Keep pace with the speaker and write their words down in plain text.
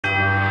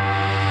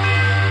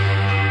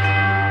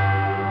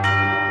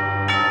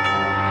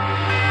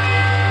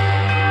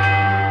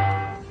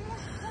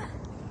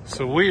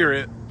So we are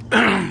at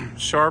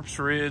Sharps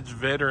Ridge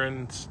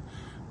Veterans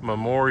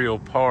Memorial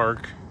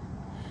Park.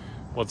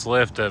 What's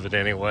left of it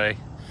anyway.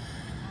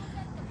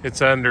 It's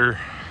under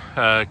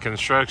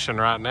construction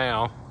right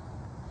now.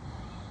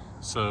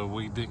 So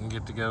we didn't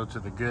get to go to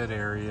the good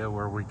area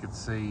where we could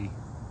see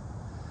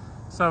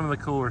some of the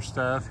cooler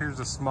stuff. Here's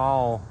a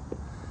small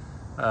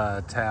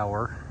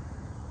tower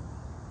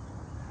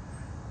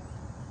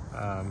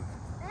that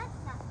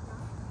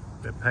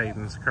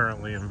Peyton's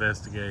currently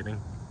investigating.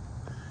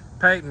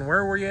 Peyton,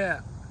 where were you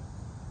at?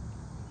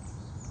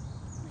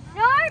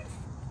 Sharps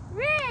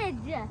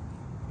Ridge.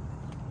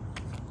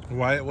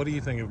 What do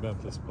you think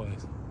about this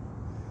place?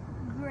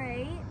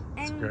 Great.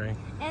 It's great.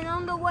 And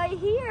on the way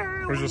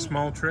here, There's a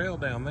small trail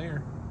down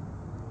there.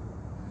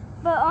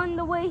 But on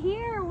the way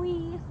here,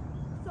 we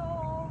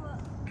saw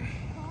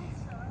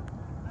stuff.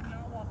 I'm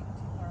not walking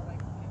too far away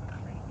from him.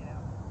 I'm ready to get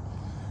out.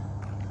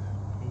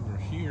 Over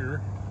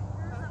here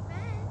There's a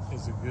bench.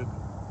 is a good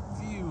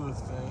view of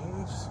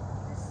things.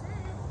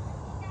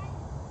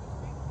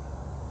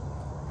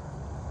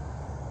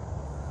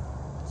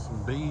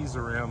 Some bees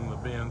around the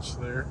bench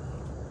there,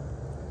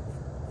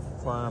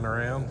 flying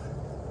around.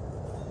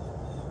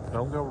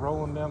 Don't go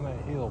rolling down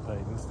that hill,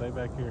 Peyton. Stay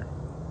back here.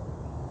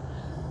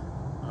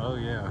 Oh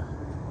yeah,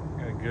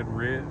 got a good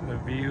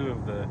view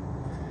of the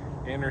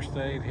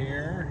interstate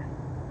here.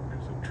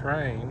 There's a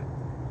train.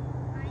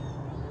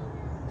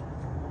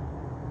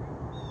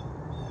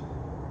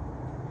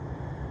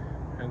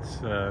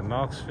 It's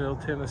Knoxville,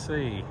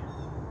 Tennessee.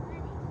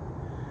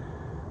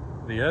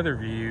 The other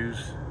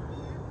views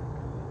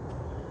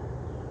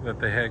that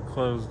they had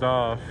closed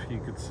off, you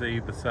could see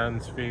the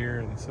Sun Sphere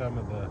and some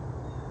of the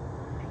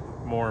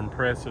more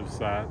impressive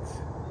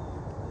sights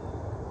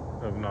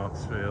of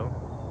Knoxville.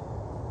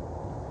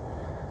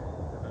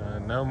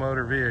 No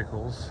motor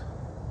vehicles,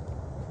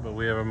 but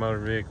we have a motor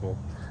vehicle.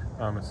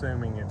 I'm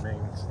assuming it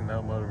means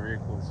no motor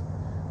vehicles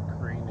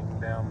careening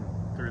down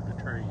through the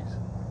trees.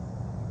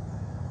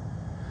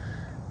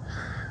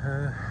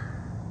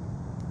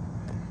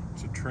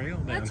 It's a trail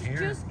down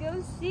here. Let's just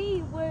go see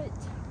what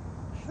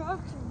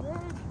Sharps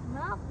Ridge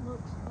map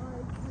looks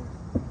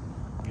like.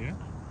 Yeah.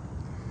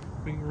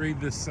 We can read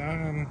this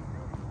sign,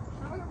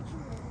 Sharps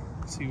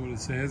Ridge. see what it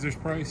says. There's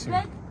probably some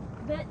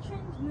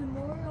Veterans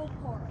Memorial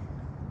Park.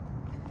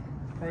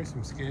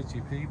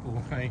 sketchy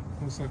people. Hey,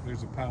 looks like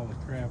there's a pile of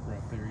crap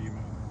right there you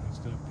might want to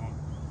step on.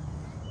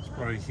 It's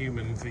probably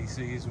human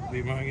feces would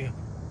be my guess.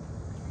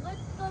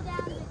 Let's go down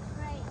the trail.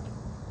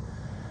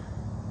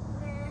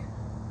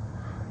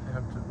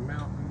 Up to the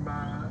mountain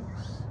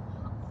bikes.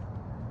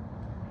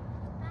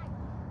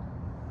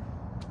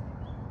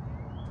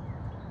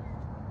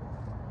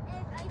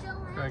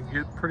 Got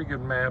a pretty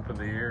good map of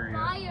the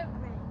area.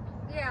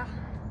 Yeah.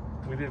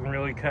 We didn't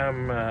really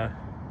come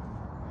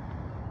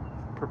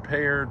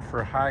prepared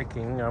for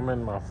hiking. I'm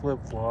in my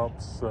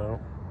flip-flops, so.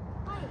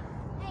 Hey,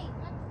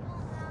 let's go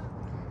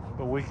down.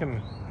 But we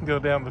can go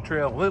down the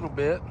trail a little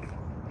bit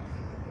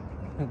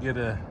and get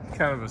a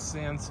kind of a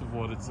sense of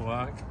what it's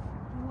like.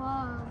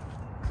 Wow.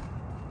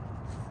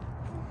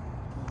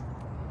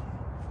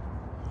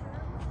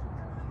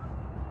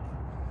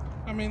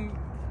 I mean,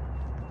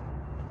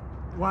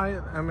 why?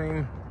 I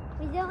mean,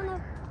 We don't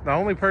know. the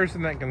only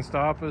person that can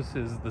stop us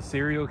is the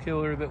serial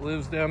killer that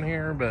lives down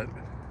here, but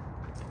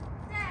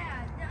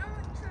Dad,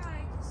 don't try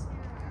to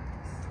scare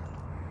us.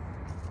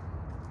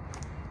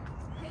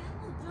 Caleb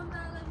will jump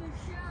out of his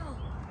shell.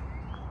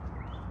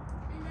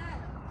 And Dad,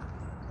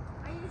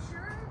 are you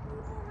sure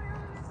people went on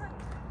this like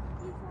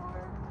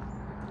before?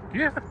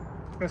 yeah,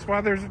 that's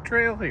why there's a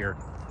trail here.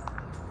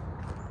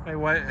 Hey,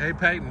 wait, hey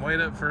Peyton,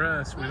 wait up for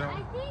us. We I don't.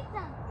 see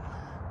them.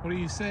 What do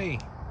you see?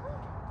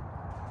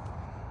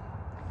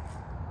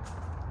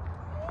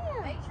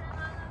 Make sure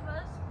none of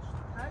us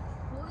touch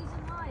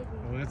poison ivy.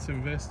 Well, let's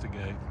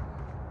investigate.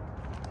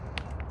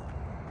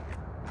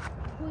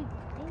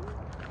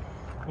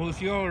 Well,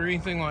 if y'all are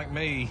anything like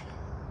me,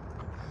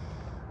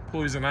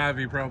 poison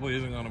ivy probably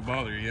isn't going to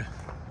bother you.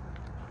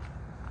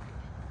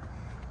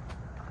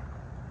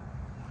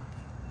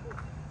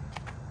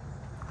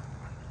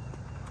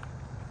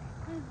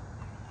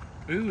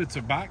 Ooh, it's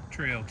a bike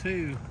trail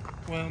too.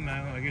 Well, no,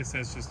 I guess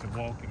that's just a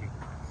walking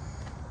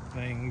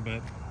thing,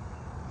 but...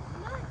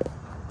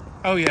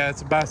 Oh yeah,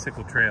 it's a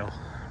bicycle trail.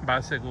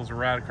 Bicycles are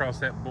right across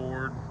that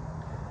board.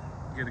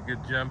 Get a good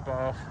jump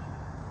off.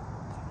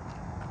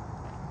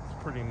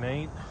 It's pretty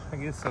neat. I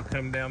guess they'll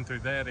come down through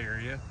that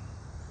area.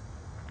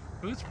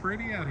 Oh, it's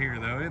pretty out here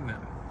though, isn't it?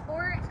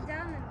 Or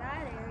down in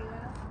that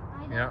area.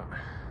 Yeah.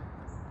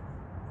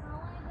 I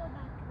want to go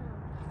back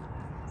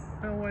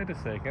home. Oh, wait a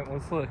second.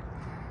 Let's look.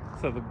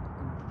 So the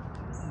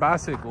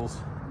bicycles.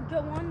 Go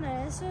on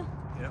this.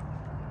 Yep.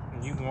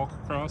 And you can walk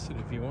across it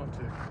if you want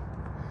to.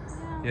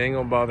 Yeah. You ain't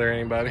gonna bother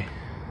anybody.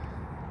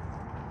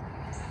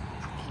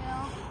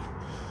 Yeah.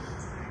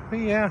 But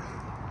yeah.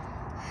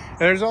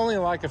 There's only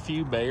like a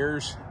few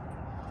bears.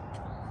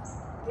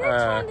 You're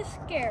trying to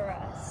scare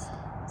us.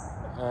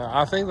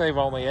 I think they've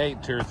only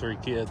ate 2 or 3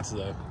 kids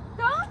though.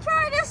 Don't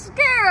try to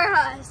scare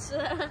us.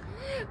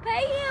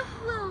 Peyton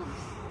will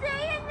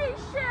stay in this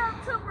shell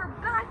till we're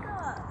back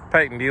up.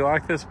 Peyton, do you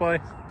like this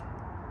place?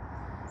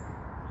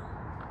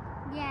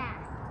 Yeah.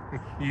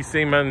 You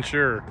seem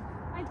unsure.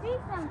 I see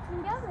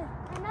something other.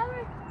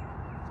 Another.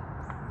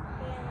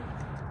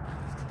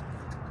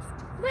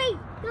 Wait,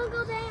 don't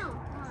go down.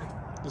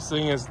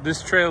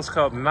 This trail's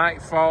called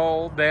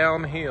Nightfall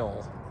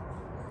Downhill,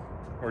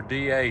 or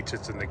DH.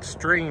 It's an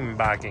extreme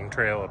biking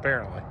trail,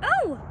 apparently.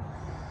 Oh!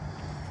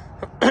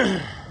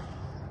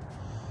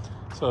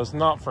 So it's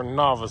not for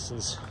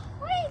novices.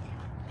 Wait!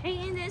 Hey,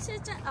 and this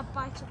isn't a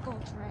bicycle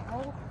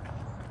trail.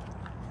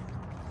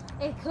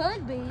 It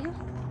could be.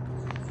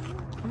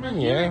 I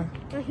mean, yeah.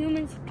 The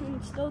humans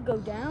can still go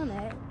down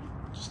it.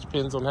 Just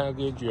depends on how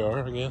good you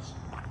are, I guess.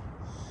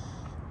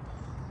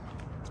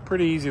 It's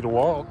pretty easy to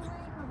walk.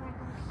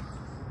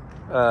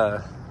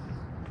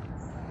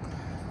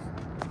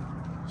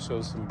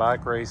 Shows some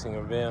bike racing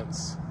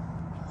events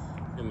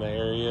in the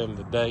area and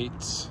the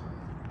dates.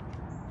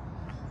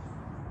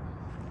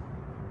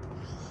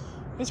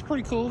 It's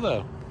pretty cool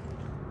though.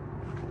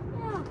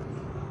 Yeah.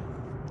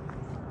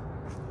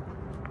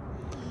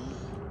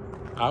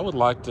 I would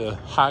like to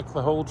hike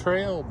the whole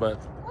trail,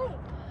 but Wait.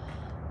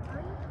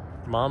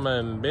 Mama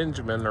and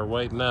Benjamin are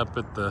waiting up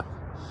at the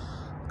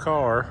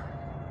car.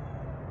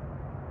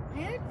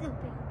 I heard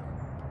something.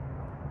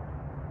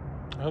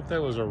 I hope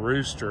that was a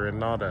rooster and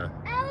not a...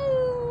 Oh!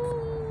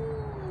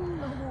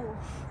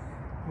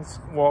 Let's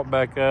walk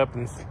back up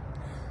and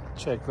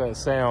check that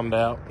sound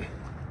out.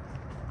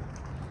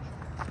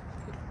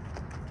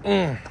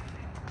 Yeah,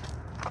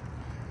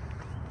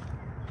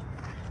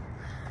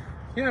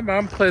 but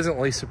I'm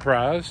pleasantly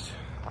surprised.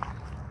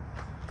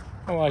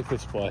 I like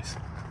this place.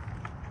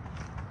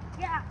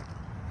 Yeah.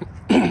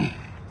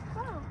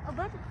 Oh, a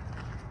button.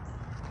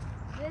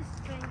 This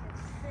thing is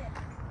sick.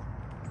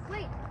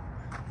 Wait.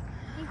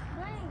 He's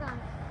playing on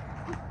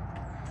it.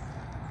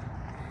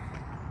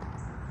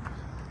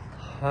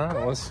 All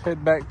right, let's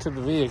head back to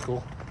the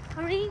vehicle.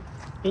 Hurry.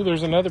 Ooh,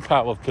 there's another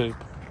pile of poop.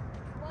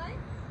 What?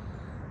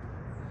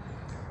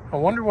 I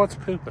wonder what's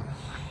pooping.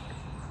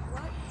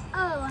 What?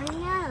 Oh, I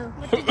know.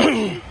 What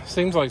did you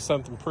Seems like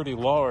something pretty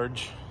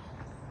large.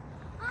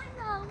 I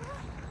know.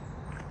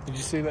 Did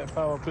you see that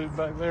pile of poop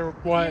back there,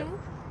 Wyatt? No.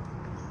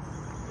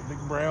 The big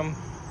brown.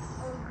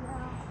 Oh,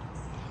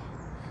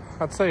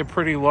 no. I'd say a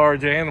pretty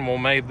large animal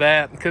made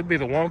that. It could be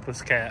the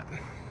Wampus cat.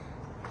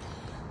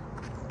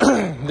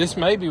 This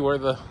may be where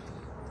the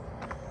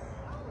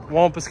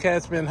Wampus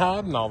cat's been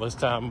hiding all this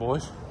time,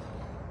 boys.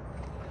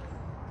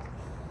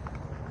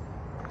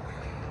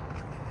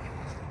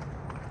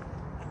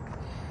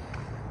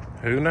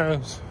 Who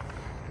knows?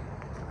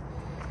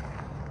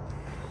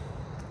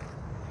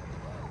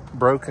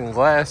 Broken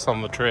glass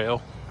on the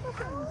trail.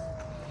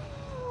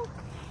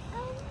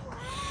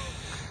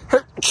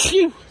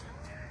 Phew.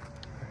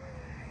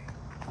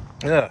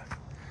 Yeah,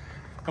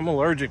 I'm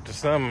allergic to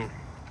some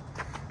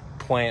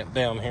plant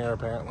down here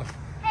apparently.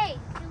 Hey,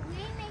 do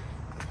we make...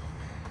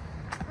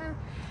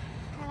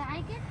 can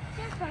I get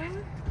your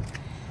phone?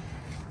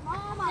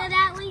 Mama. So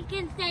that we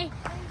can say...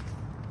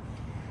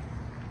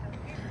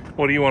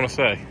 What do you want to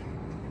say?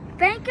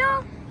 Thank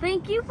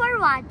you for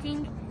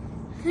watching.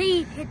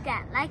 Please hit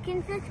that like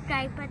and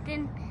subscribe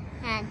button.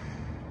 And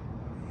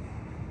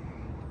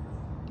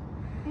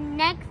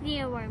next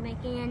year we're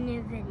making a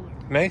new video.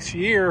 Next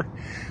year,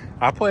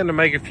 I plan to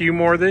make a few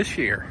more this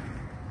year.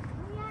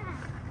 Yeah.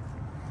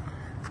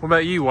 What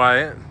about you,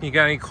 Wyatt? You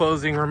got any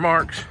closing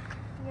remarks?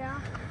 Yeah.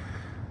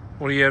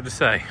 What do you have to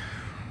say?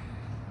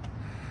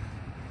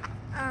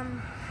 Hey,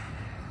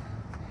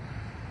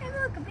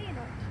 look, a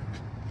beetle.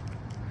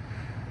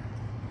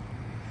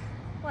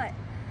 What?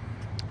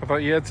 I thought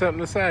you had something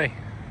to say.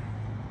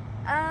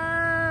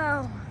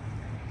 Oh.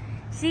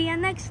 See you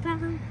next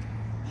time.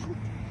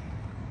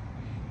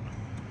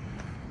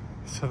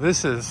 So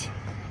this is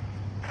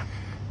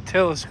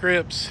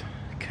Telescript's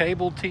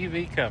cable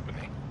TV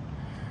company.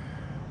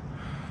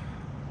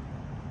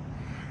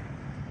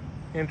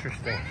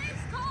 Interesting.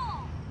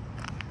 Tall.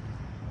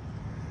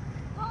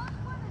 Tallest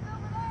one is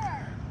over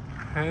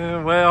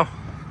there. Well, I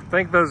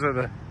think those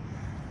are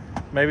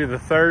maybe the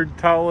third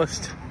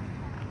tallest.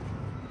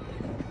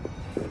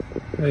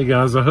 Hey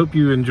guys, I hope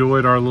you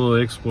enjoyed our little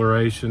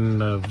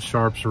exploration of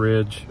Sharps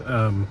Ridge.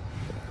 I'd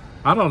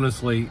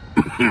honestly,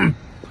 to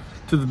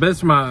the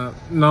best of my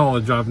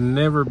knowledge, I've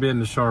never been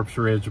to Sharps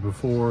Ridge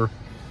before.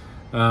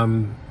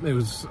 It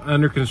was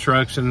under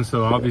construction,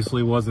 so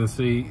obviously wasn't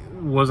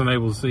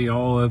able to see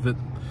all of it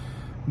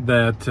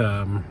that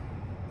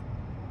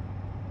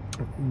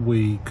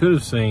we could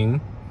have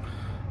seen.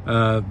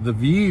 The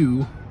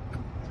view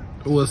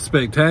was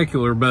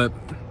spectacular, but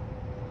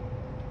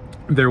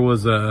there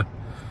was a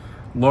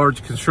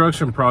large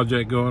construction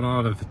project going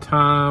on at the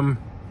time.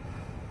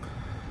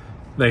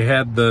 They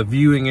had the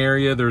viewing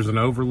area. There's an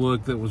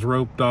overlook that was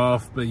roped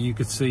off, but you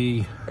could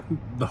see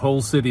the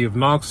whole city of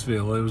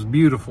Knoxville. It was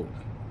beautiful,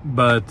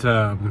 but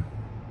I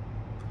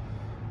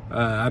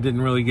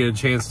didn't really get a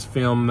chance to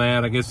film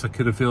that. I guess I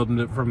could have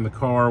filmed it from the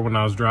car when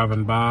I was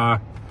driving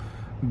by,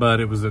 but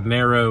it was a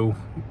narrow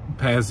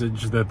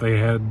passage that they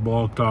had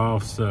blocked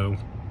off, so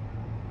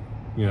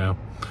you know.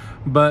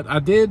 But I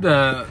did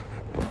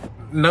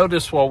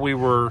notice while we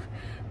were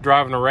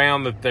driving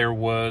around that there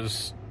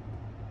was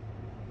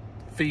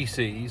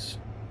feces,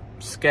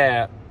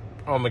 scat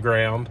on the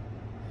ground.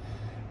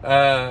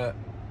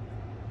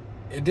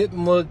 It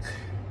didn't look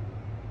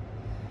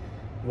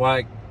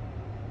like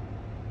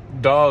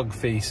dog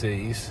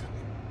feces.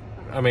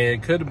 I mean,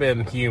 it could have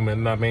been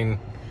human. I mean,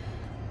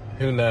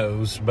 who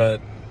knows?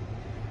 But,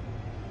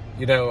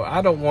 you know,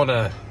 I don't want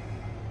to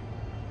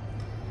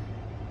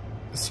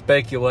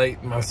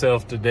speculate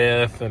myself to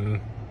death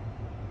and,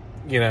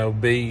 you know,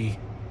 be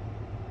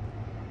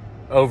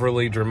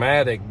overly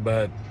dramatic,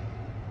 but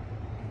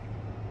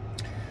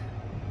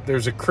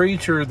there's a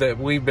creature that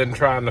we've been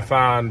trying to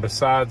find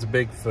besides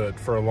Bigfoot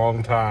for a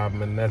long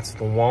time, and that's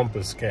the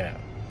Wampus cat.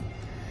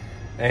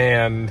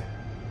 And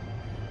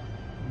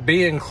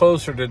being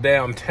closer to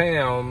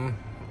downtown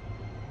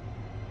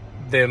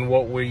than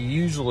what we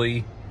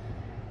usually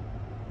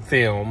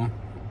film,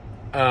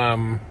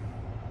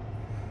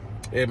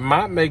 it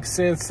might make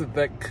sense that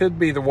that could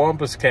be the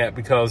Wampus cat,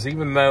 because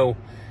even though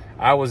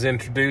I was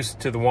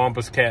introduced to the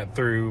Wampus cat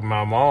through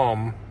my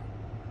mom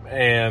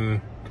and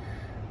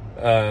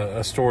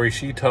a story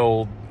she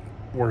told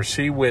where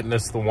she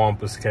witnessed the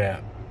Wampus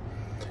cat,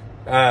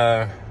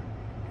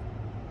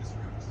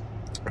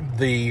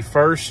 the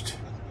first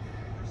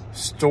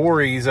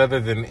stories other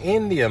than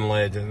Indian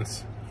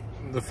legends,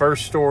 the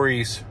first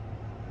stories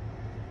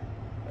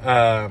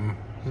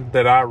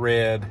that I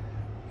read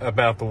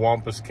about the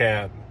Wampus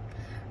cat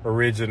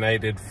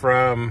originated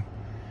from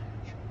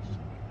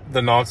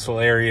the Knoxville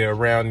area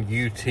around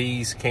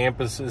UT's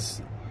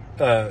campuses,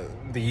 the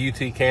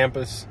UT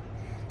campus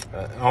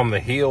on the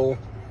Hill.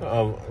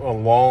 A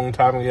long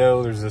time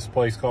ago, there's this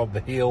place called the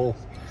Hill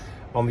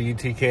on the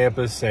UT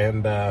campus,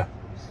 and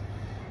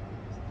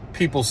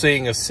people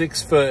seeing a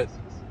 6-foot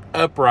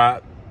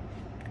upright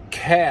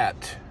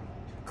cat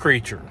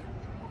creature.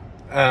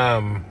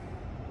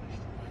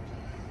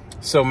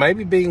 So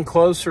maybe being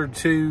closer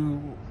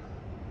to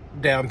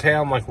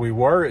downtown like we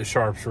were at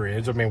Sharps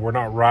Ridge, I mean, we're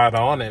not right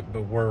on it,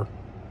 but we're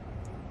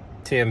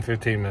 10,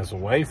 15 minutes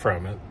away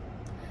from it.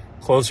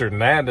 Closer than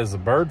that as the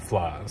bird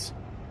flies.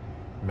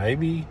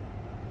 Maybe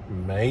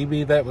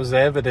that was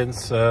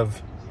evidence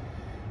of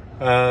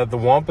the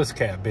Wampus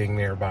cat being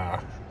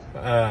nearby.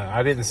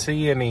 I didn't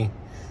see any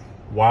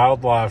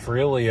wildlife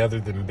really other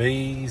than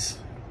bees.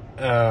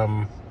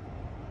 But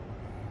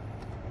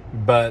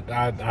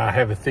I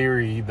have a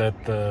theory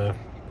that the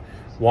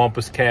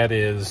Wampus cat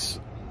is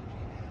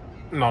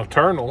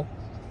nocturnal,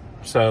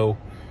 so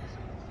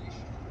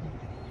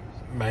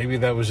maybe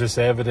that was just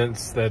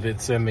evidence that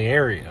it's in the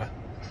area.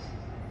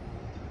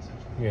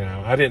 You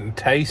know, I didn't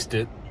taste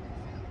it,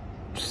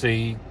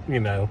 see,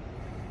 you know,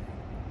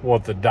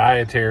 what the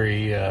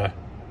dietary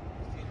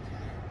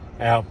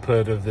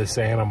output of this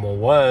animal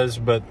was,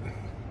 but,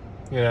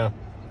 you know,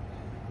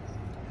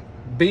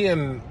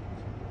 being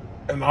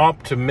an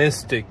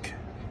optimistic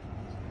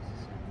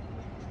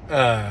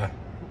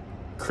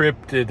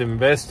cryptid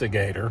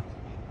investigator,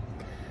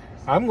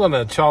 I'm going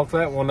to chalk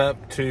that one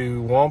up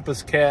to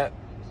Wampus cat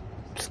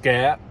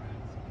scat,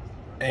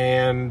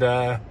 and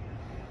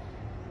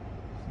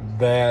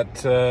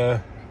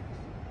that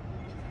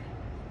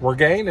we're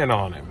gaining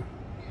on him.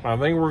 I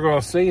think we're going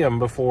to see him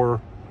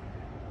before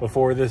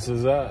this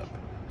is up.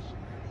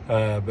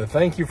 But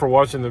thank you for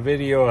watching the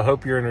video. I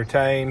hope you're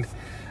entertained.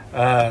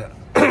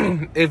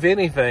 If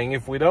anything,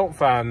 if we don't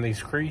find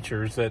these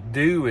creatures that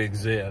do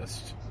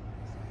exist,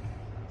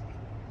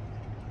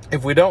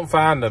 if we don't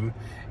find them,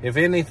 if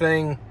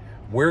anything,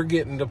 we're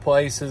getting to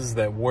places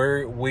that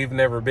we've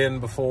never been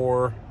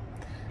before.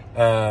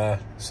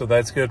 So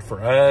that's good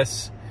for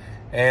us.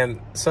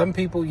 And some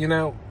people, you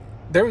know,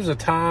 there was a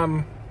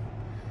time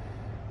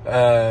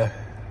last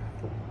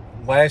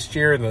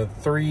year and the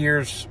 3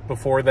 years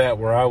before that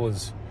where I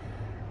was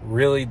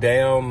really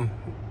down.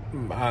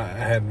 I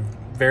had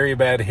very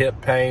bad hip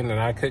pain and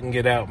I couldn't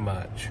get out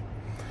much.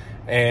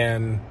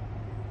 And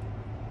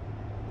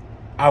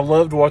I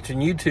loved watching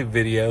YouTube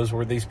videos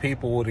where these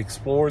people would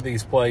explore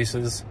these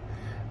places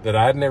that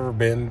I'd never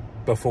been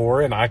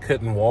before, and I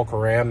couldn't walk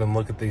around and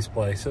look at these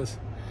places.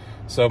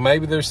 So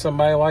maybe there's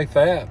somebody like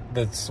that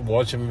that's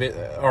watching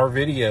our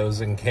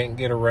videos and can't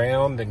get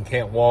around and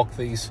can't walk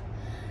these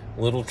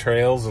little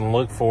trails and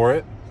look for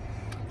it.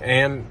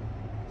 And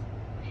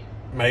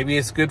maybe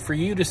it's good for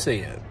you to see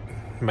it.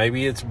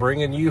 Maybe it's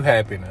bringing you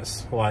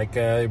happiness like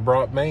it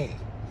brought me.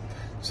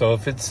 So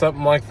if it's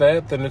something like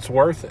that, then it's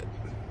worth it.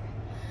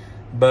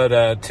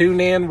 But tune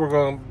in. We're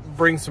going to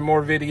bring some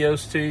more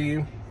videos to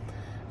you.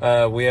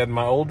 We had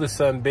my oldest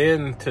son,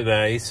 Ben,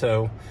 today.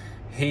 So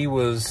he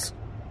was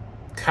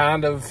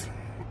kind of...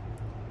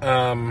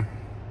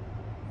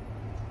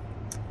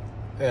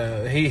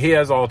 he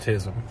has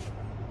autism.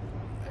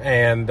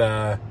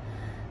 And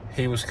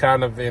he was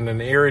kind of in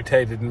an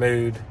irritated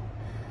mood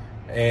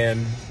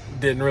and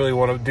didn't really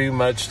want to do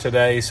much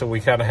today. So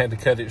we kind of had to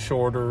cut it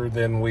shorter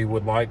than we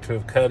would like to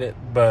have cut it.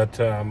 But...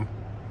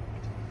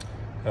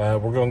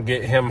 we're going to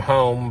get him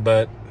home,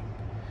 but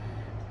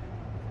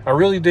I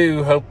really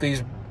do hope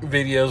these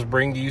videos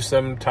bring you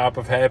some type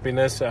of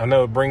happiness. I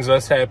know it brings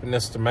us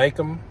happiness to make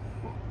them.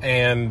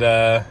 And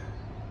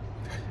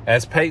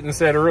as Peyton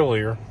said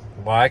earlier,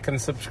 like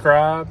and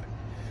subscribe,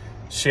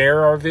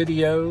 share our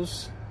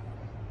videos,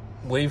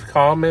 leave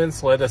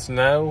comments, let us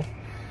know.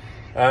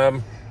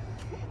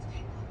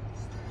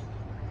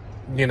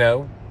 You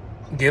know,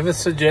 give us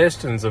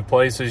suggestions of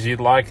places you'd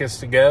like us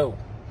to go.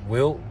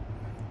 We'll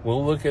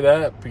look it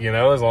up, you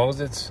know, as long as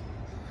it's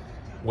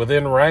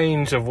within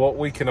range of what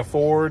we can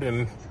afford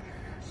and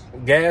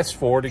gas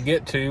for to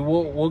get to,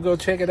 we'll go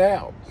check it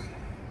out.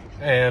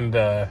 And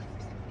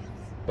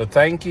but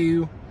thank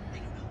you,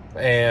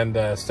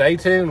 and stay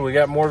tuned. We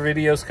got more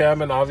videos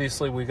coming.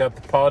 Obviously, we got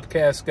the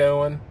podcast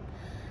going.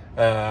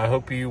 I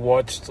hope you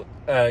watched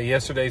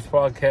yesterday's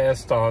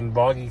podcast on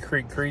Boggy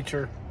Creek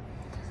Creature.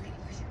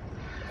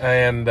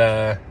 And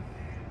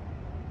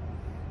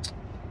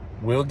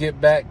we'll get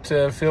back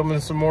to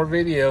filming some more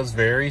videos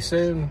very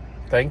soon.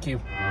 Thank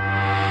you.